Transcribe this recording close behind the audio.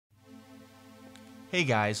Hey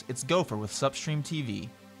guys, it's Gopher with Substream TV.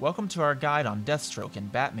 Welcome to our guide on Deathstroke in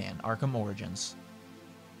Batman Arkham Origins.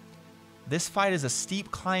 This fight is a steep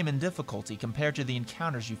climb in difficulty compared to the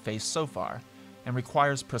encounters you've faced so far, and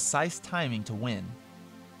requires precise timing to win.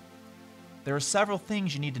 There are several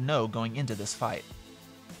things you need to know going into this fight.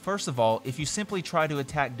 First of all, if you simply try to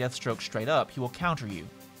attack Deathstroke straight up, he will counter you.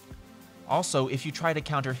 Also, if you try to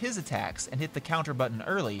counter his attacks and hit the counter button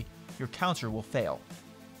early, your counter will fail.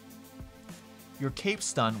 Your cape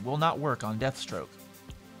stun will not work on Deathstroke,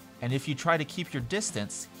 and if you try to keep your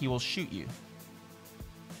distance, he will shoot you.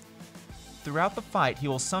 Throughout the fight, he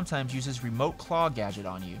will sometimes use his remote claw gadget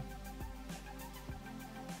on you.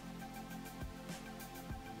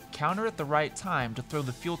 Counter at the right time to throw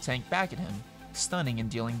the fuel tank back at him, stunning and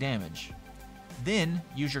dealing damage. Then,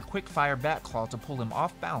 use your quick fire bat claw to pull him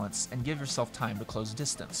off balance and give yourself time to close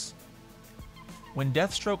distance. When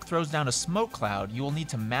Deathstroke throws down a smoke cloud, you will need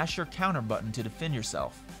to mash your counter button to defend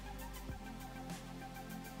yourself.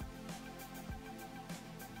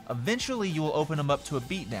 Eventually, you will open him up to a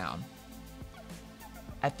beatdown.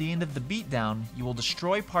 At the end of the beatdown, you will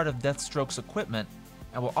destroy part of Deathstroke's equipment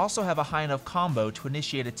and will also have a high enough combo to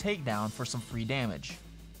initiate a takedown for some free damage.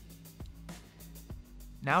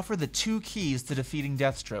 Now for the two keys to defeating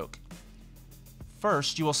Deathstroke.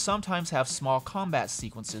 First, you will sometimes have small combat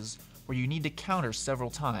sequences where you need to counter several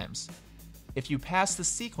times. If you pass the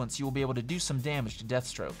sequence, you will be able to do some damage to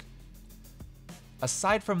Deathstroke.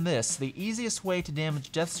 Aside from this, the easiest way to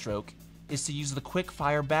damage Deathstroke is to use the quick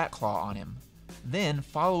fire bat claw on him, then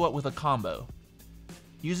follow up with a combo.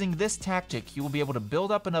 Using this tactic, you will be able to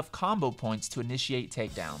build up enough combo points to initiate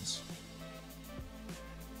takedowns.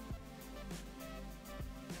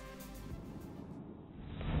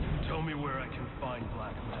 Tell me where I can find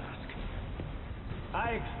Black Mask.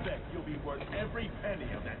 I expect you'll be worth every penny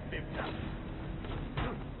of that 50.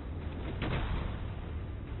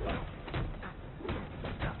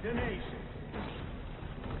 Donation.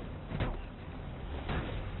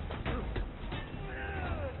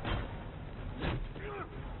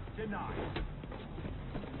 Denied.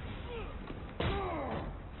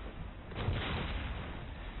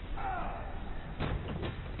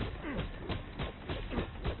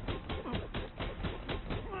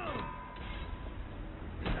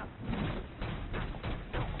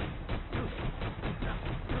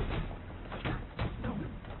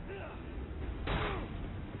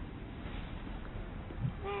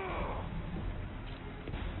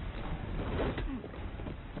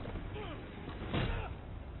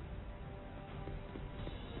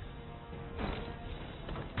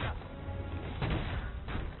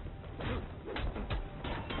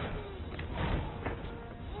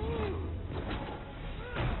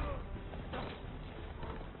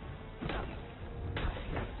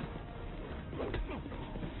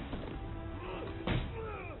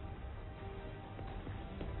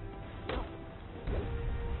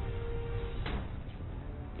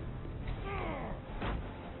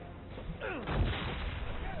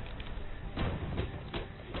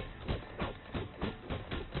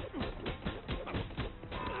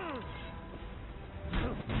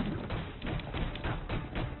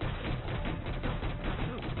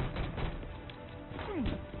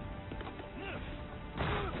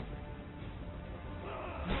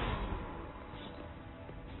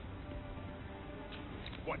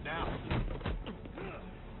 What now?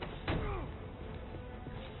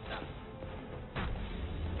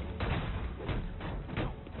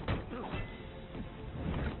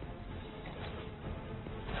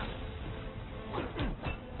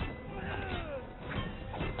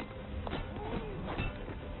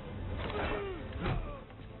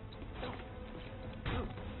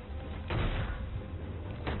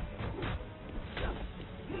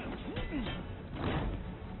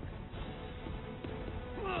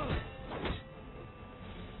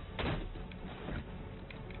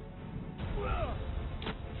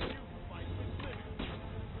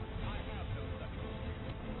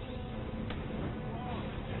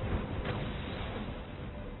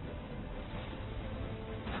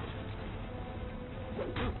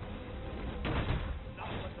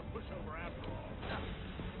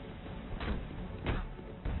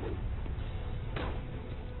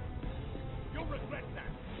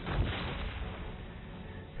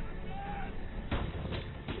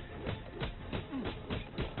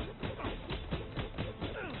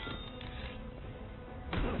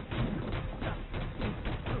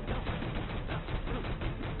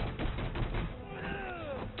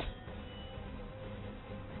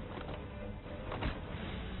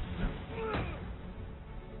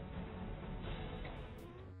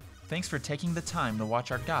 Thanks for taking the time to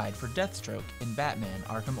watch our guide for Deathstroke in Batman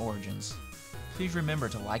Arkham Origins. Please remember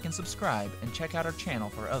to like and subscribe and check out our channel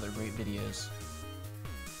for other great videos.